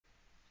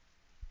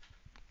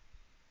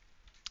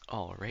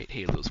Alright,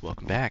 Halos,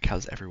 welcome back.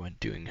 How's everyone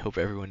doing? Hope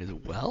everyone is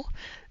well.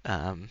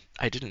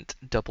 I didn't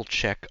double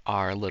check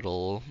our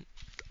little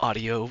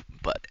audio,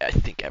 but I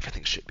think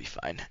everything should be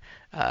fine.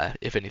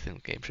 If anything,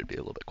 the game should be a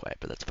little bit quiet,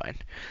 but that's fine.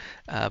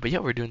 But yeah,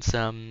 we're doing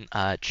some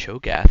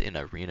cho'gath in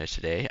Arena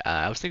today.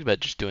 I was thinking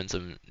about just doing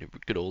some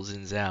good old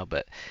Xin Zhao,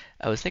 but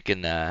I was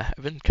thinking I've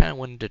been kind of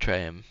wanting to try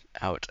him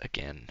out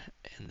again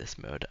in this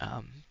mode.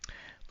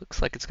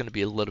 Looks like it's going to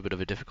be a little bit of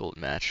a difficult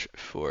match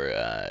for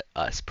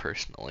us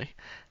personally,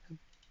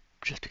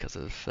 just because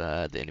of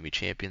the enemy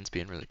champions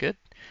being really good.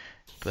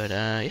 But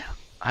yeah,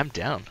 I'm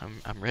down.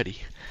 I'm ready.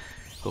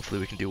 Hopefully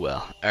we can do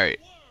well.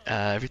 Alright,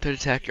 every third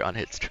attack you're on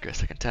hits trigger a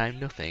second time.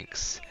 No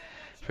thanks.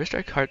 First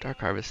Dark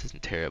Harvest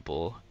isn't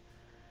terrible.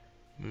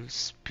 Move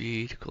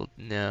speed, cold,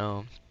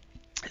 no.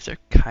 These are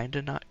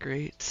kinda not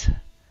great.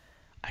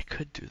 I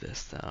could do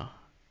this though.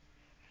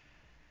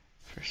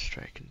 First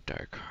Strike and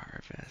Dark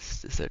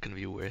Harvest. Is that gonna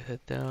be worth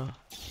it though?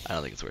 I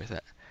don't think it's worth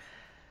it.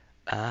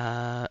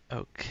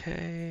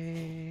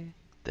 Okay.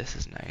 This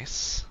is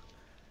nice.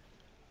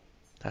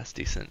 That's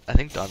decent. I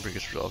think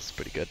Dawnbreaker's Resolve is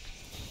pretty good.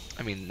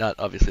 I mean, not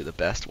obviously the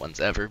best ones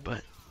ever,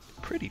 but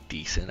pretty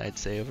decent, I'd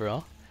say,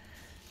 overall.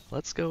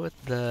 Let's go with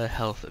the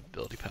health,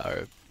 ability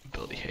power,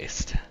 ability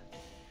haste.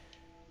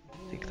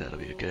 I think that'll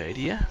be a good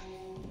idea.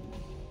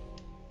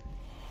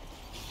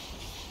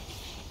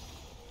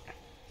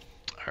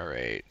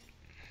 Alright.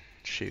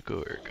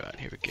 Shaco Urgot,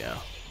 here we go.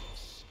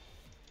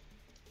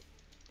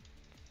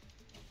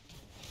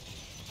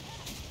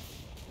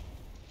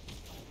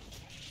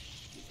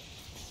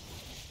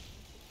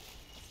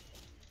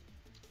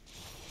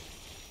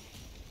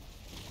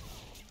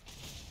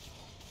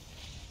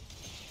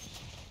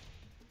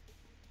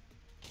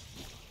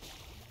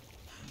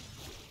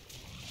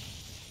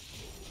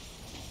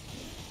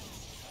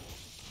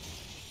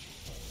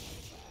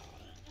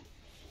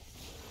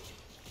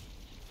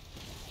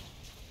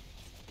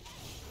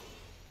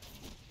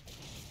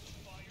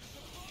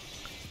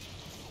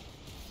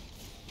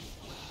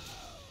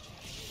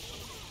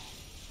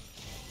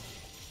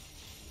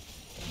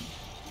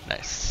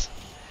 Nice.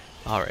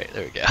 Alright,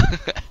 there we go.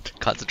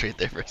 Concentrate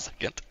there for a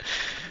second.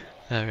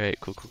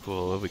 Alright,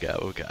 cool. What we got?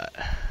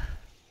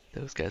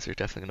 Those guys are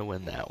definitely gonna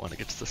win that one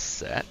against the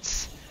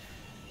sets.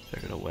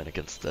 They're gonna win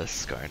against the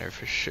Skarner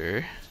for sure.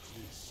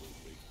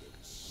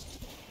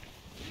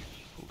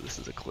 Ooh, this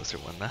is a closer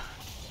one though.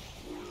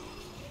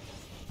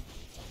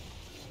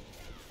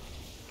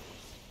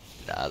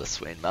 Nah, the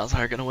Swain Malzahar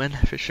are gonna win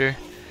for sure.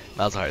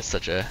 Malzahar is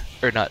such a,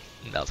 or not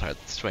Malzahar,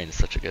 Swain is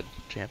such a good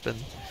champion.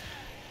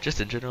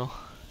 Just in general.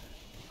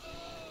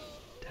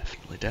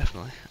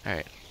 Definitely.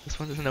 Alright, this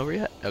one isn't over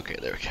yet? Okay,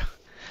 there we go.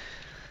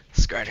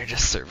 Skarner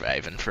just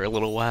surviving for a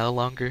little while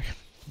longer,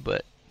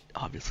 but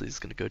obviously he's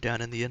gonna go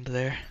down in the end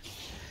there.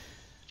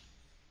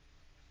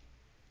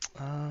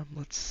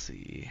 Let's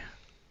see.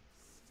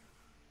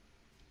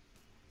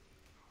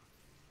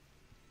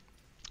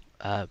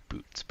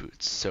 Boots.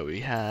 So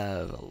we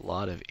have a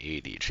lot of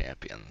AD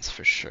champions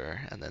for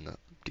sure, and then a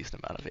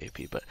decent amount of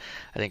AP, but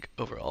I think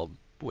overall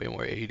way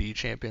more AD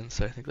champions,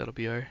 so I think that'll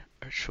be our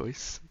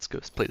choice. Let's go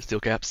play the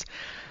Steel Caps.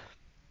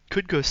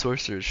 Could go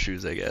Sorcerer's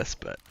Shoes, I guess,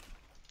 but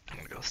I'm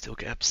gonna go Steel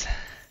Caps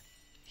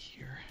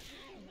here.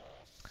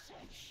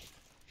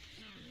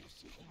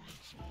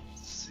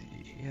 Let's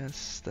see,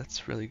 yes,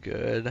 that's really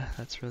good,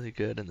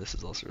 and this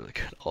is also really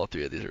good. All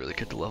three of these are really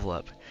good to level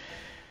up.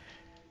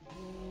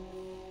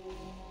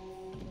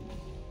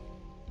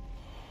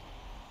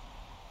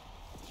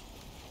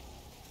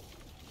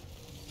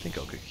 I think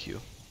I'll go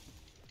Q.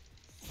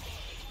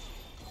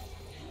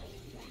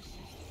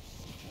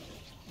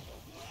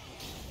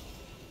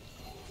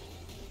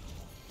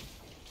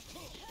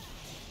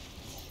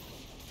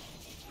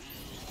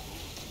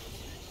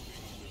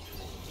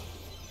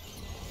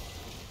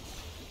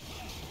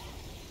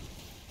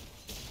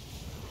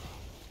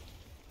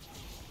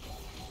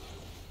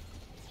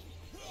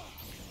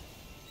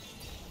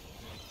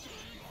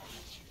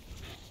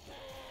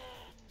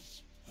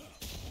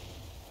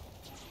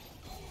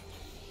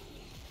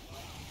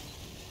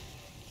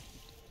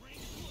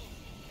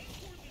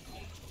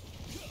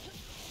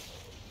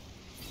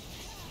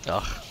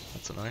 Ugh,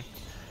 that's annoying.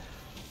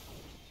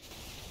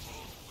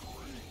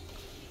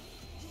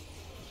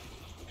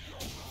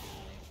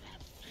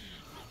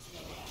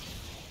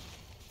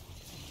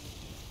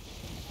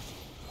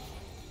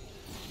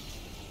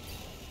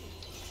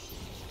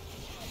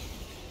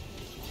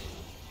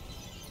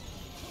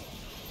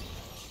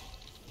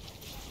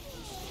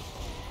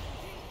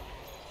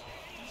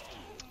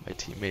 My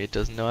teammate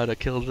doesn't know how to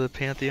kill the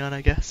Pantheon,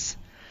 I guess.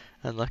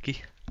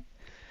 Unlucky.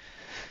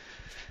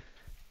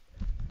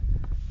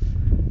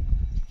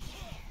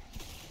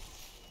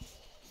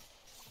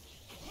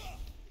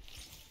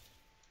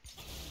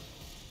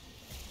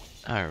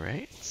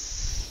 Alright.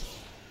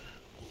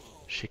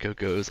 Shiko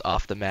goes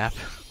off the map.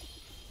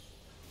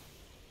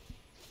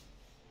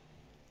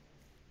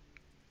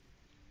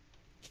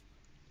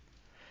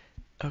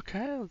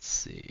 Okay, let's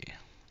see.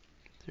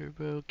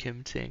 Turbo,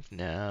 Kim Tank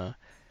now.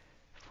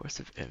 Force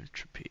of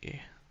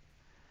Entropy.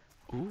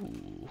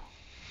 Ooh.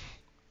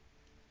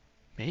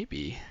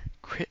 Maybe.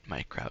 Crit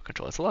my crowd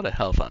control. That's a lot of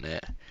health on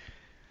it.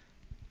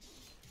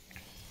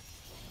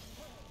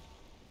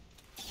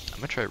 I'm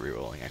gonna try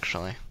rerolling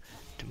actually.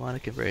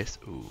 Demonic Embrace.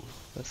 Ooh,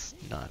 that's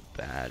not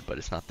bad, but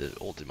it's not the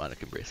old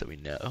Demonic Embrace that we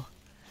know.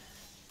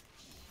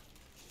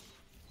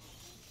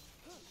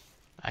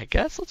 I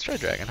guess let's try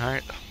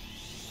Dragonheart.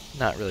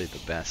 Not really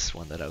the best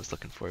one that I was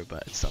looking for,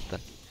 but it's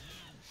something.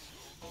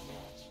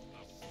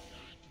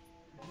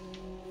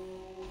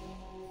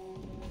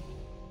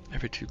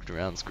 Every 2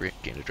 rounds,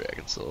 gain a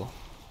Dragon Soul.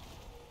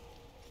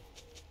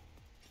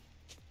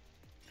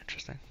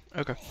 Interesting.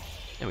 Okay.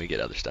 And we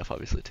get other stuff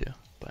obviously too,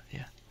 but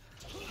yeah.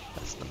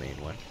 That's the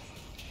main one.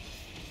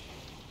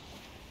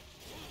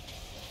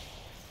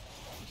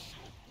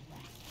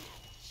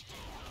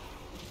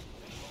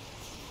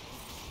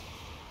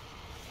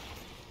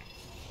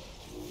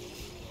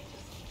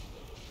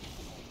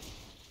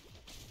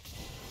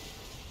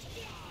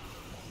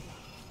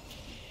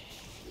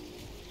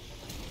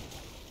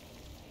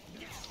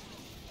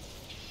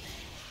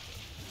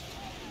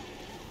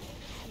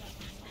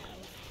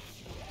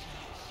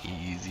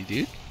 Easy,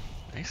 dude.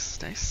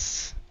 Nice,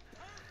 nice.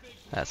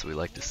 That's what we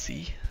like to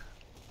see.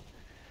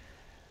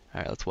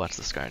 Alright, let's watch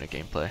the Skarner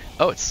gameplay.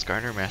 Oh, it's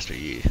Skarner Master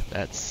Yi.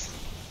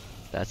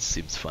 That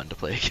seems fun to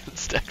play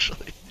against,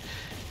 actually.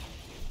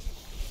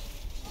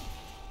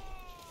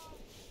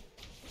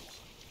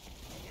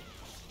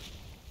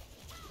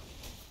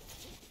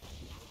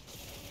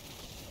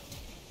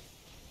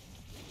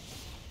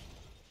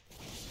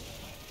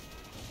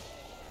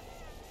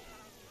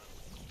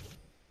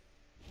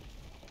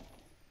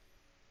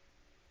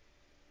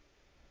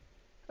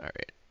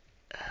 Alright.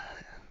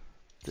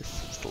 This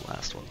is the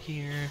last one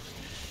here.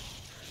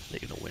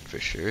 They're gonna win for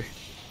sure.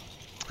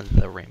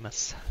 The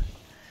Ramus.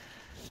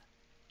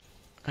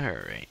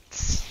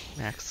 Alright.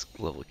 Max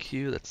level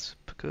Q, that's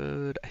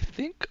good. I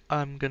think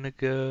I'm gonna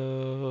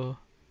go...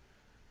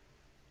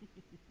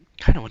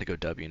 Kinda wanna go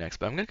W next,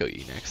 but I'm gonna go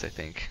E next, I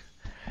think.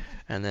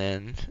 And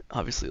then,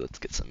 obviously, let's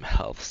get some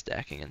health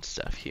stacking and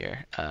stuff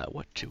here.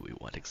 What do we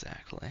want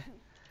exactly?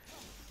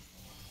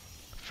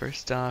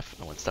 First off,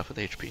 I want stuff with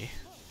HP.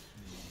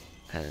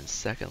 And then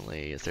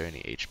secondly, is there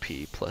any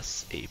HP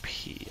plus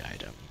AP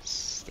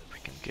items that we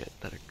can get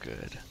that are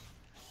good?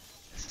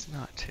 This is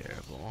not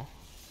terrible.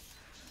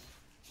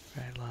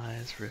 Red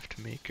Lies, Rift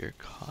Maker,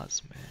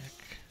 Cosmic.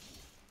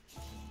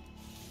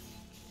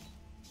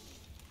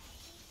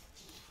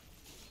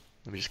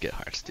 Let me just get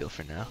Heartsteel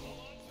for now.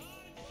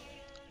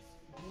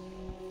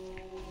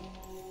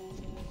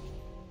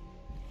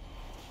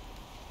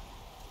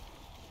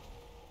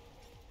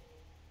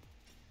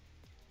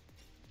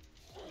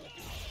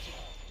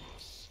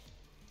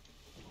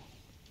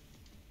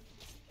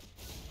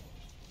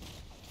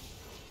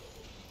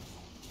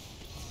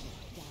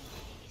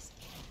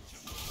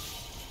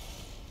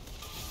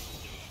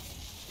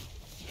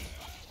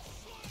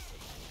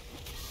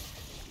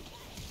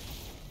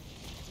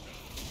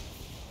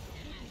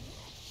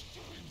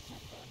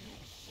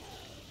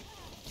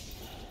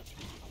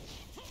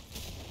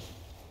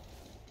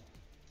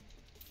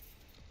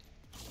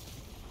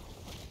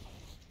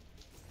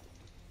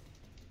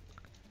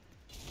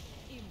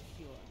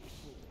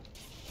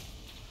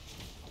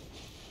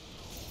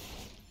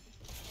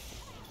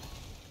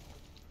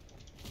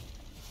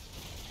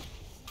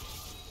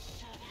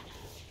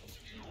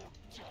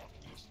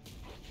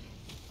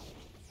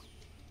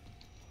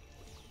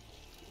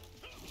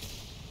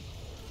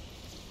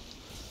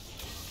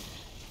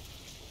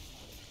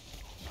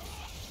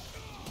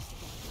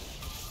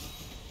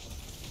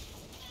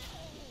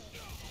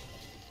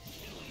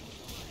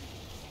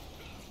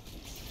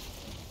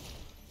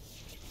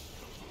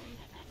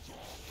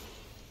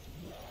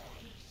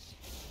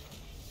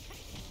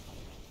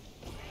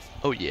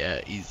 Oh yeah,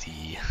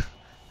 easy.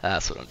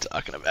 That's what I'm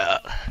talking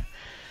about.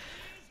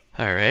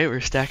 Alright, we're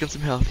stacking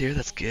some health here,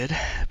 that's good.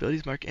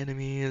 Abilities mark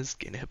enemies,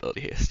 gain a ability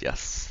haste,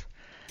 yes.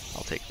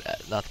 I'll take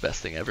that. Not the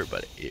best thing ever,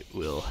 but it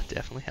will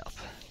definitely help.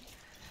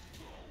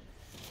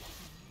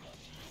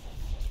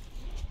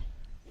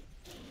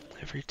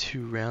 Every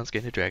 2 rounds,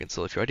 gain a Dragon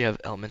Soul. If you already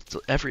have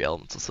elemental, every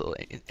elemental soul,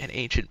 an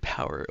ancient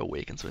power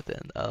awakens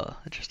within. Oh,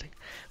 interesting.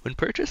 When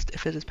purchased,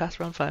 if it is past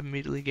round 5,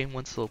 immediately gain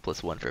 1 soul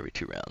plus 1 for every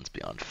 2 rounds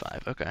beyond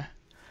 5. Okay.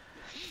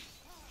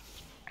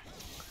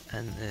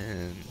 And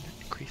then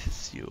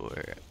increases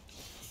your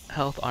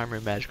health,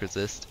 armor, magic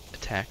resist,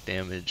 attack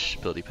damage,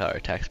 ability power,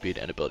 attack speed,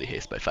 and ability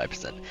haste by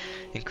 5%.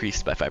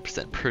 Increased by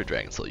 5% per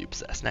Dragon Soul you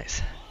possess.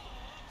 Nice.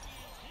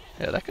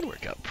 Yeah, that could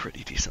work out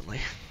pretty decently.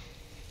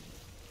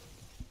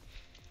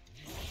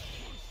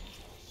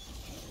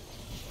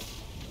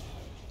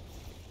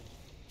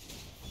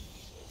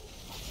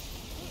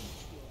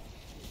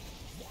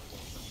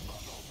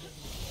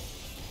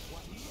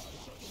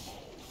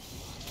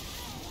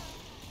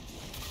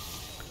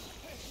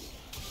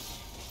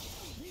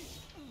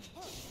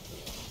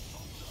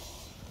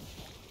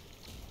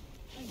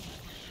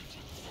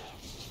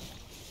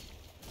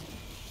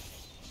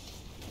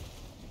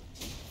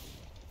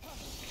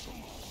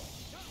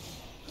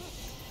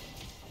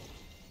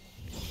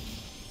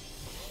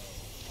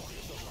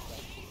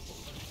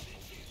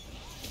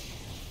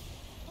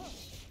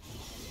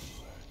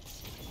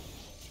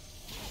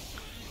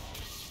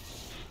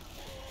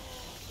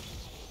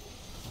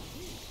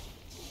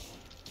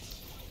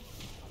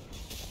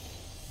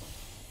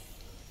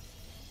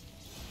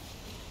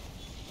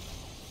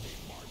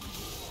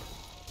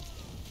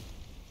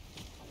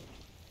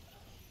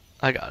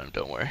 I got him,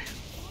 don't worry.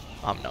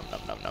 Nom nom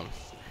nom nom.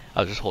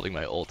 I was just holding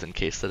my ult in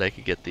case that I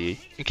could get the,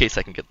 in case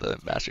I can get the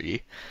Master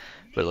Yi.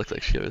 But it looks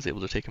like she was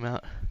able to take him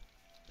out.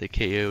 They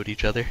KO'd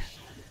each other.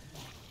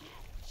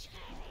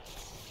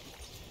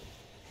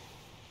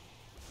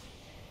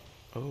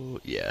 Oh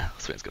yeah,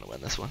 Swain's gonna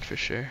win this one for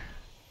sure.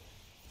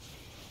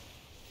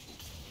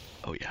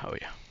 Oh yeah, oh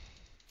yeah.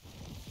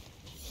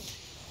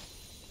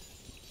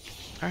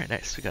 Alright,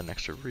 nice. We got an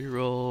extra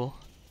reroll.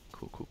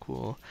 Cool, cool,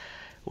 cool.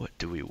 What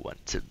do we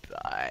want to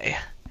buy?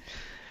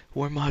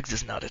 Warmogs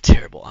is not a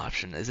terrible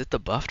option. Is it the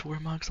buffed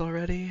Warmogs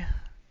already?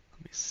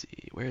 Let me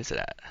see. Where is it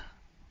at?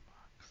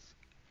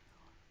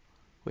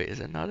 Wait, is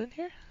it not in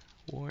here?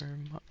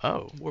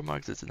 Oh,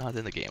 Warmogs is not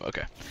in the game.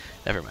 Okay,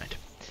 never mind.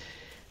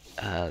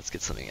 Let's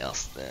get something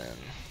else then.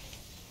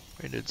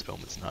 Rated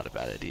Omen's not a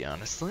bad idea,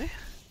 honestly.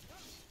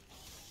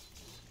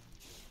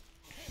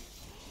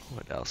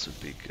 What else would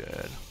be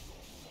good?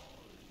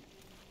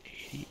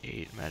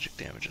 88 magic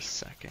damage a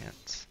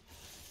second.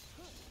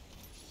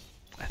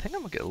 I think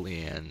I'm gonna get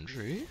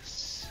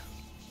Leandris.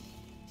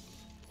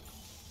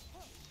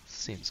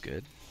 Seems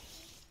good.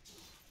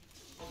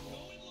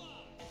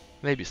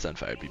 Maybe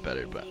Sunfire would be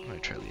better, but I'm gonna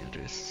try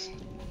Leandris.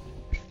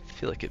 I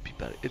feel like it'd be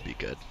better. It'd be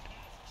good.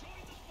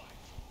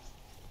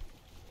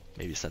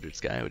 Maybe Sundered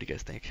Sky. What do you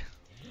guys think?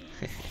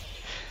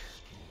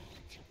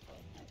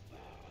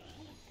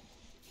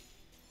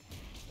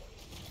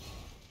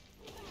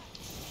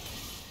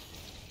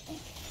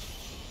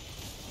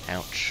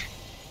 Ouch.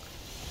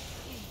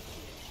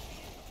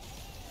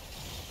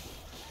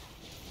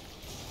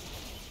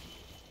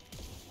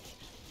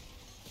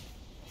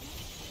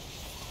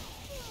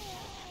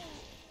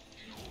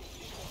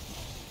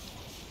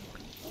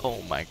 Oh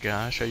my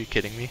gosh, are you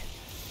kidding me?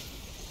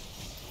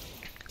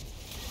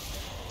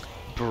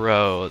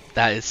 Bro,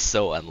 that is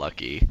so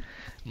unlucky.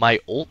 My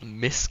ult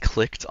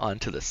misclicked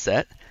onto the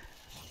set.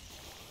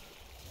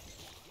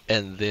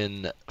 And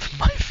then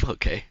my,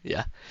 okay,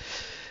 yeah.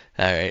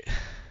 Alright.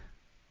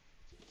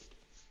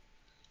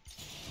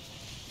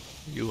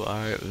 You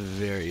are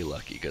very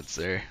lucky, good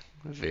sir.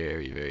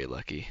 Very, very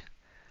lucky.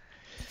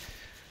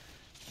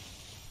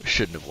 We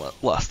shouldn't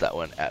have lost that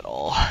one at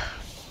all.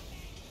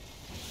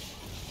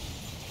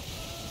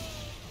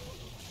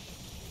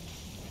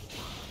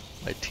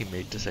 My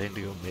teammate deciding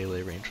to go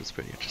melee range was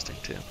pretty interesting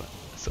too, but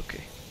it's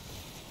okay.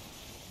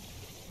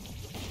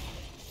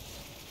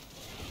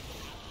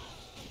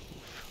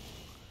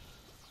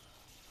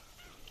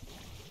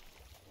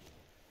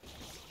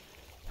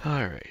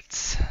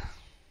 Alright.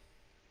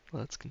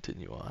 Let's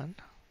continue on.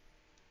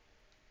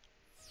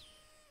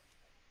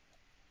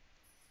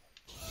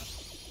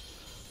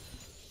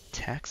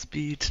 Attack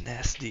speed,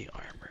 tenacity,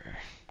 armor.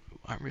 Ooh,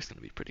 armor's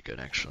gonna be pretty good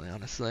actually,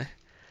 honestly.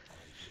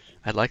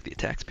 I'd like the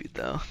attack speed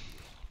though.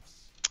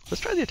 Let's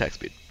try the attack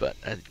speed, but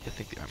I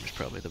think the armor's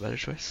probably the better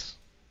choice.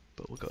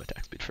 But we'll go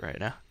attack speed for right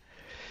now.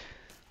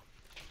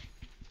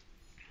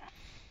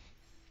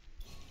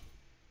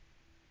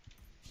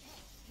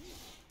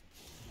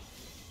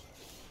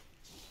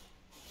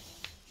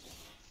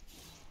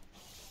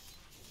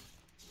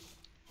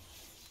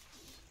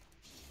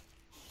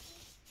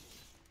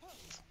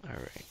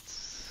 Alright.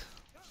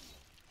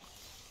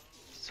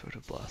 Sort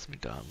of Blossoming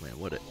Dawnland.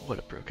 What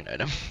a broken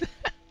item.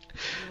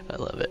 I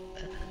love it.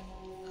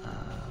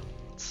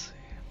 Let's see.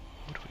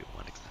 What do we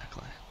want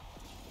exactly?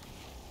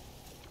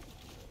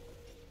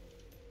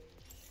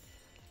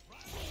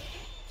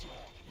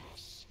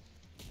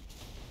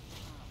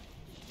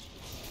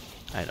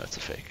 I know it's a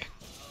fake.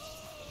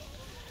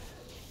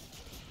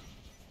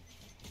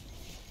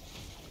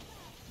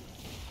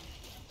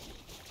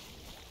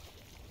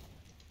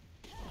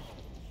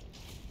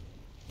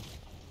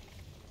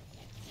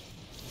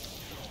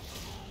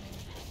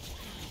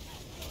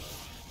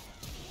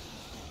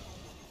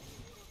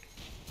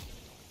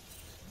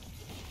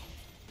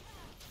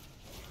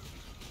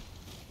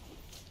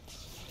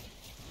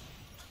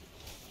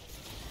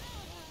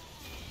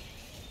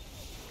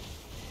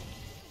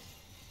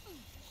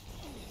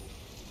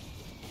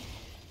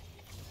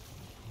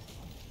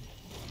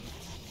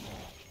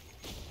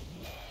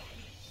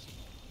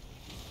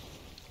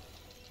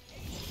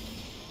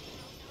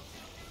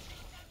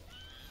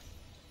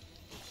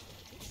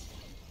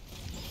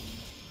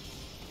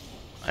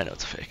 I know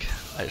it's fake.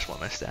 I just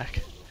want my stack.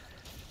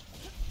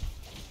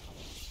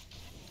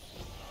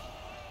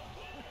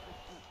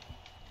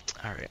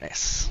 Alright,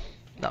 nice.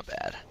 Not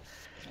bad.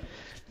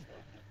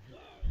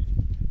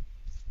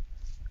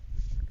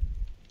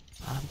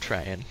 I'm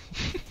trying.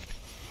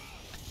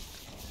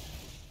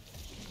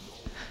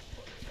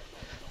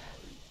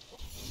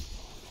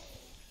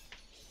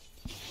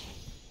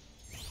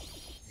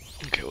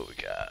 Okay, what we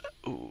got?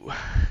 Ooh,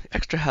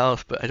 extra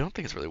health, but I don't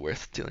think it's really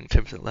worth dealing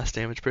 10% less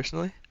damage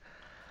personally.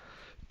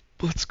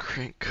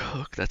 Blitzcrank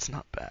Hook, that's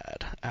not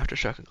bad.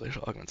 Aftershock and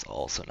Glacial Augment's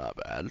also not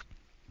bad.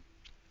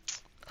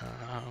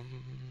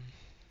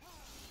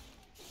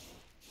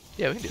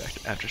 Yeah, we can do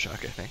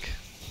Aftershock, I think.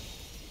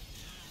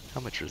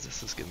 How much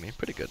resistance give me? A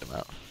pretty good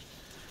amount.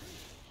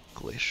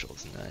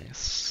 Glacial's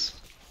nice.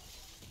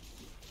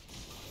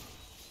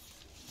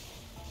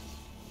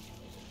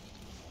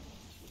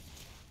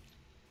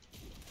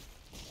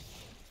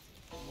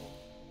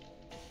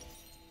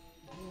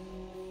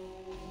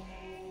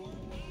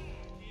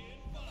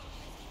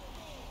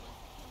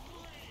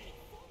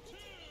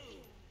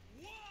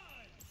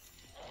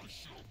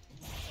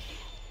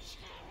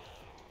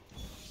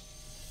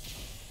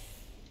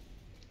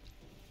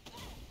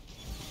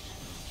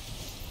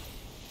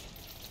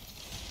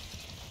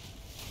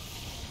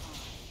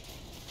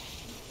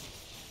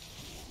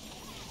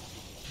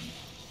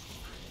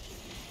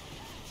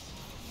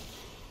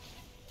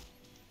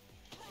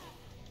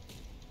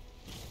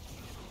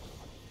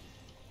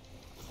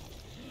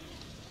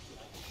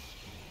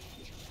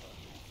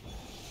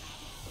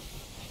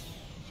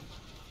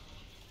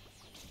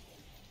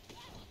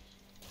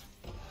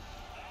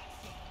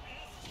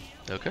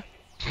 Okay.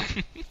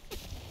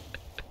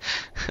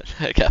 What the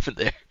heck happened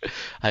there?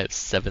 I have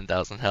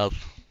 7,000 health.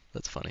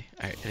 That's funny.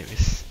 Alright,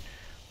 anyways.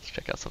 Let's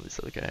check out some of these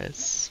other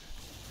guys.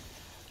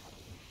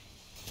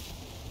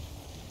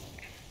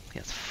 He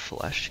has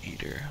Flesh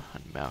Eater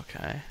on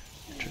Maokai.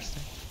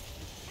 Interesting.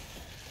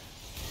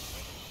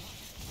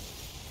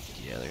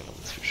 Yeah, they're gonna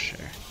lose for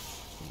sure.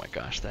 Oh my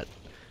gosh, that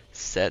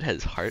set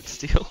has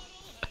Heartsteel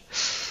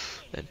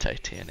and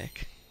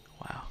Titanic.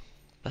 Wow.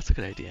 That's a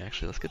good idea,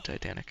 actually. Let's get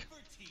Titanic.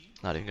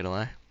 Not even gonna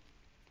lie.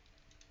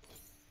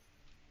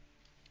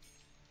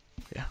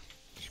 Yeah,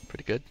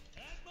 pretty good.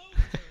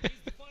 I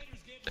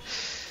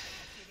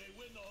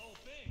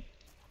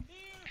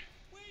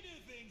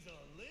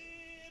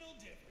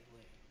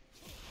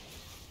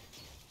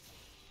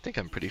think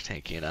I'm pretty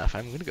tanky enough.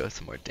 I'm gonna go with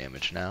some more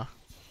damage now.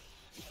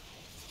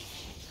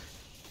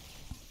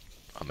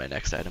 On my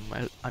next item,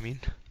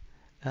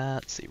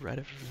 let's see, Red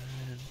of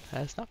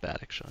that's not bad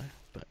actually,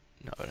 but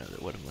no, I don't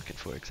know what I'm looking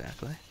for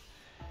exactly.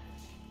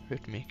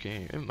 Rift Maker,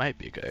 it might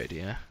be a good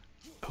idea.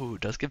 Oh,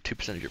 it does give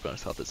 2% of your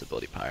bonus health as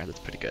ability power, that's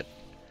pretty good.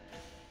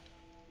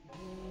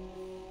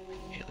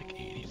 Yeah, like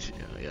 82,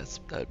 yes,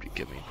 that would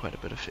give me quite a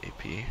bit of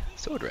AP.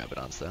 So would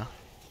Rabadons though. I'll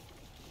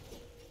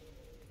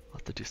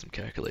have to do some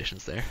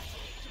calculations there.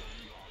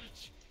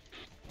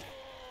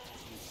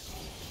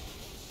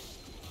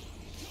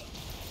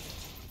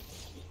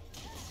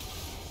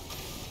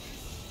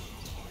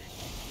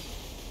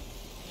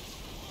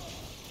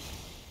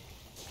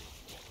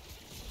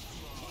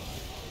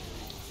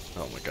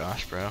 Oh my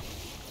gosh, bro.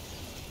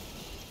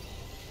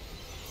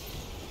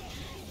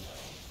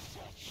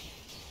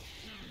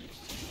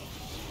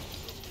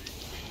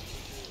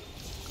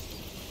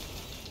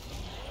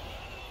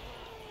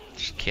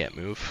 Just can't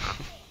move.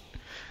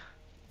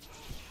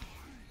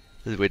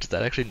 Wait, does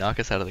that actually knock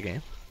us out of the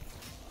game?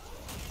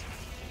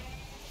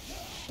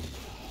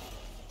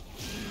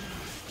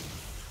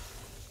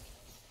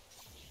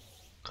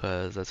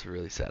 Cause that's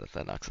really sad if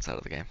that knocks us out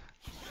of the game.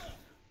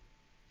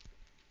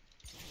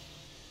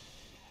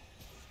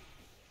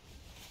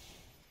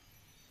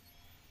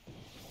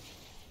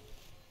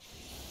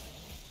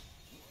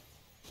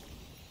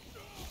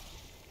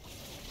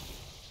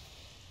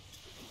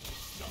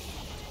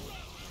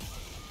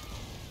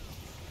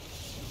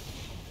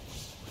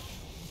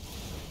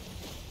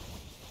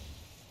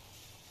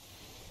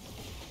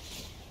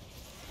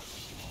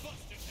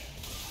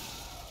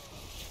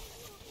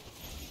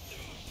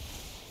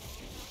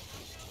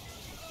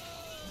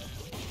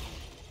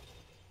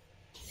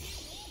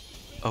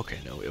 Okay,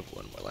 no, we have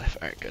one more life.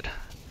 Alright, good.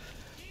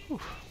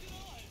 Whew.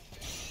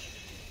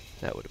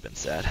 That would have been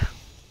sad.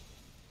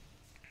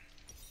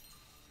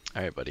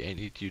 Alright, buddy, I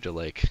need you to,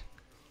 like,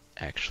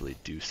 actually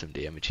do some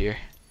damage here.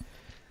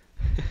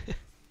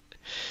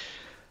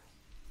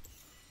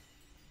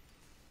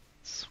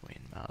 Swain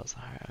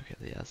Malzahar. Okay,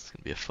 yeah, this is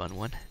gonna be a fun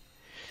one.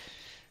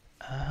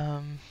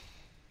 I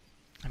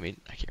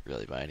mean, I can't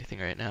really buy anything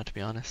right now, to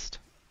be honest.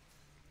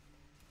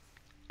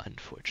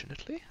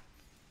 Unfortunately.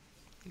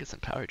 Get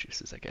some power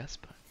juices, I guess,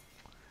 but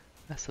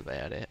that's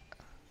about it.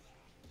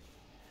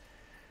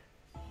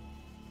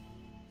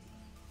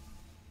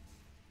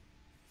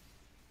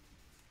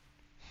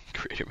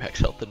 Greater max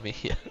health than me,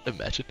 yeah,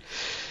 imagine.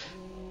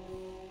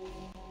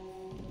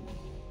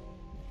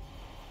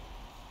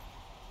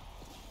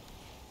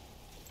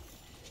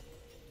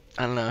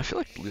 I don't know, I feel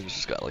like Bloons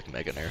just got like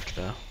mega nerfed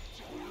though.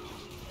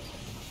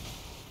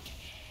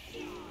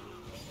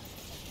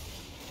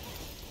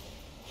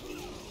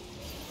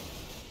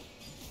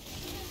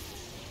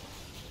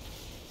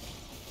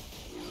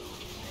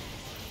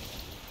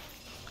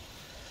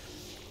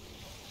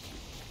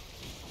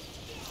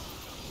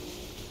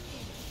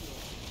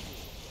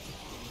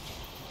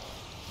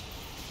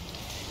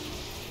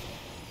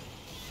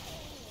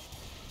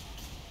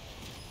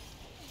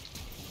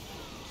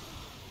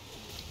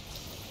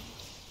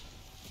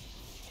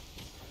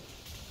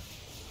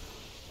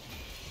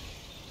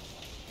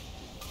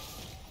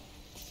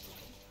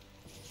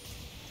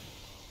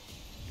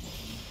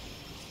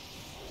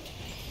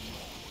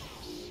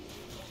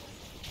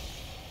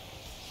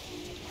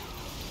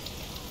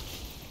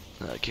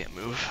 I can't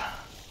move.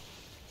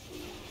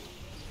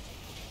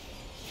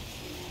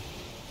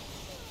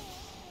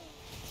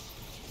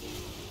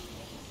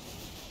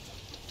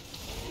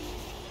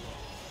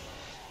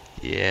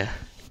 Yeah,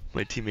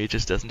 my teammate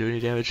just doesn't do any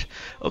damage.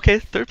 Okay,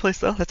 third place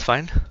though, that's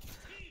fine.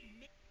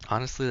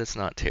 Honestly, that's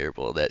not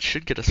terrible. That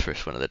should get us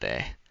first one of the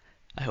day.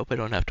 I hope I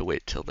don't have to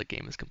wait till the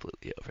game is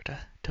completely over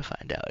to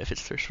find out if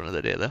it's first one of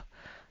the day though.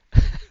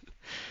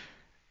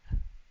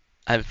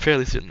 I'm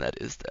fairly certain that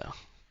is though.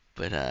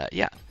 But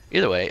yeah,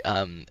 either way,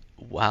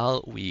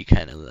 while we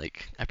kind of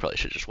like, I probably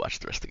should just watch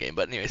the rest of the game,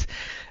 but anyways,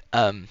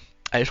 I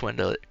just wanted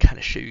to kind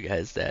of show you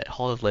guys that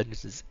Hall of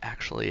Legends is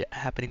actually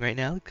happening right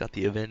now. We've got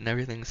the event and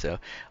everything, so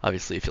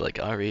obviously if you like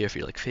Ari, if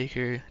you like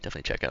Faker,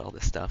 definitely check out all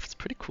this stuff. It's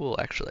pretty cool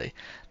actually.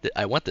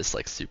 I want this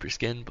like super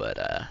skin, but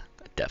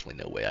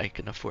definitely no way I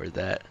can afford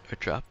that or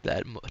drop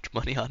that much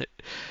money on it.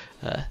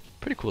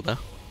 Pretty cool though.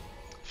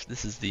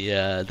 This is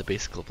the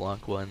basic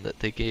LeBlanc one that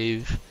they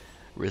gave.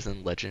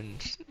 Risen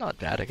Legend, not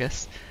bad, I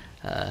guess.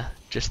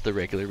 Just the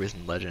regular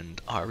Risen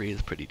Legend Ari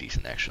is pretty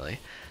decent, actually.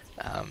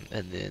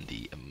 And then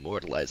the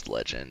Immortalized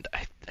Legend,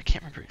 I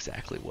can't remember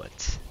exactly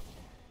what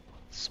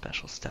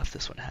special stuff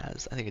this one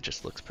has. I think it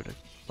just looks pretty,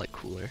 like,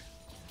 cooler,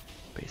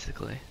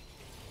 basically.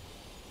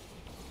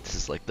 This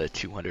is like the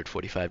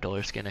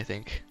 $245 skin, I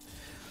think.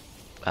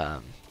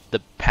 The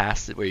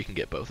pass where you can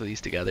get both of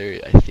these together,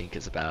 I think,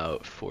 is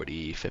about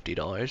 $40,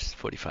 $50,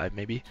 45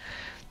 maybe.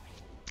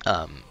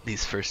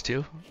 These first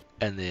two,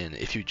 and then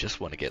if you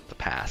just want to get the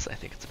pass, I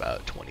think it's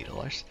about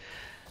 $20.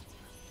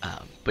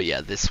 But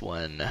yeah, this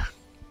one's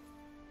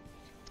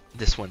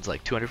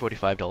like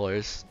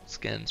 $245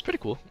 skin. It's pretty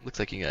cool. Looks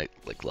like you can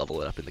like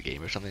level it up in the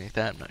game or something like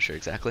that. I'm not sure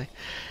exactly.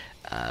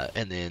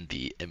 And then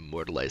the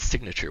Immortalized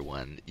Signature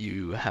one,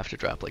 you have to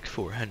drop like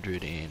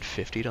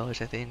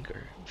 $450, I think,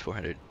 or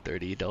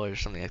 $430,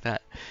 something like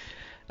that.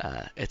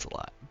 It's a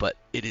lot, but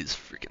it is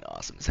freaking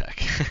awesome as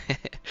heck.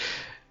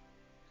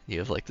 You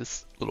have like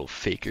this little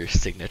faker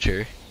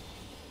signature.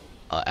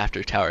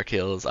 After tower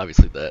kills,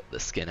 obviously the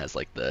skin has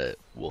like the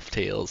wolf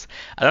tails.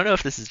 I don't know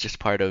if this is just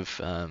part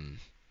of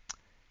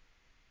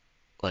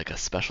like a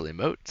special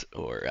emote,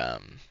 or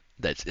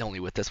that's only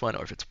with this one,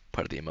 or if it's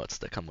part of the emotes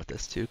that come with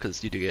this too,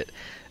 because you do get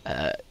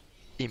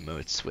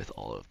emotes with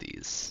all of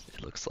these,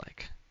 it looks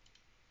like.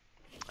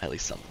 At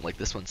least something. Like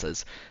this one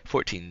says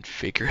 14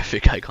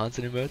 fakerific icons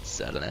and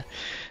emotes, I don't know.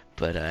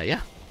 But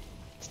yeah,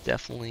 it's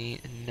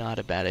definitely not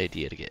a bad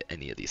idea to get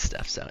any of these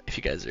stuff. So if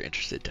you guys are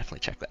interested, definitely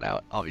check that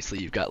out. Obviously,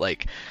 you've got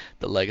like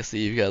the legacy,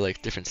 you've got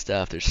like different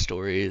stuff, there's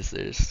stories,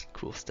 there's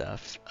cool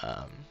stuff.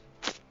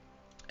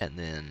 And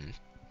then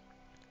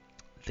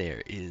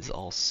there is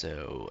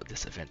also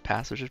this event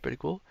pass, which is pretty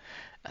cool.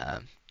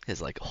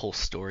 His like whole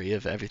story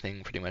of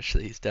everything pretty much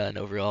that he's done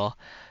overall.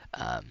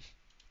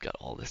 Got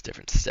all this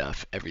different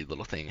stuff. Every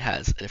little thing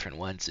has a different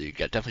one, so you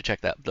got definitely check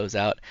those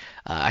out.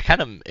 I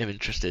kind of am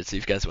interested, so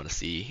if you guys want to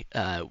see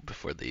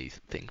before the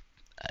thing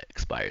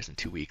expires in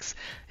 2 weeks,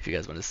 if you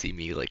guys want to see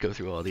me like go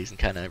through all these and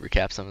kind of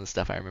recap some of the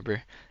stuff I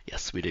remember,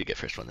 yes, we did get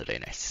first one of the day,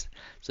 nice.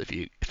 So if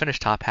you finish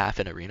top half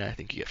in arena, I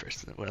think you get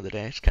first one of the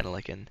day. It's kind of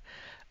like in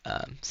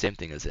same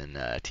thing as in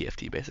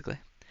TFT basically.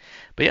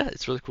 But yeah,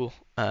 it's really cool.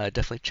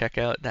 Definitely check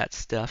out that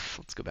stuff.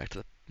 Let's go back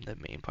to the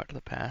main part of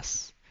the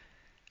pass.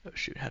 Oh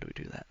shoot, how do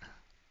we do that?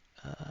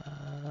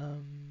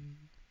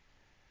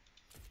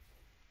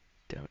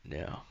 Don't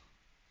know.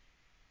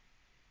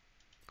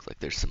 Looks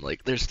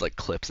like there's like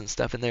clips and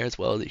stuff in there as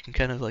well that you can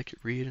kind of like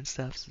read and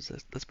stuff. So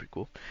that's pretty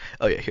cool.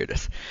 Oh yeah, here it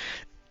is.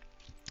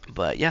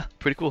 But yeah,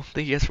 pretty cool.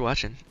 Thank you guys for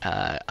watching.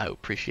 I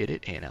appreciate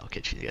it, and I'll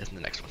catch you guys in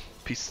the next one.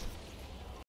 Peace.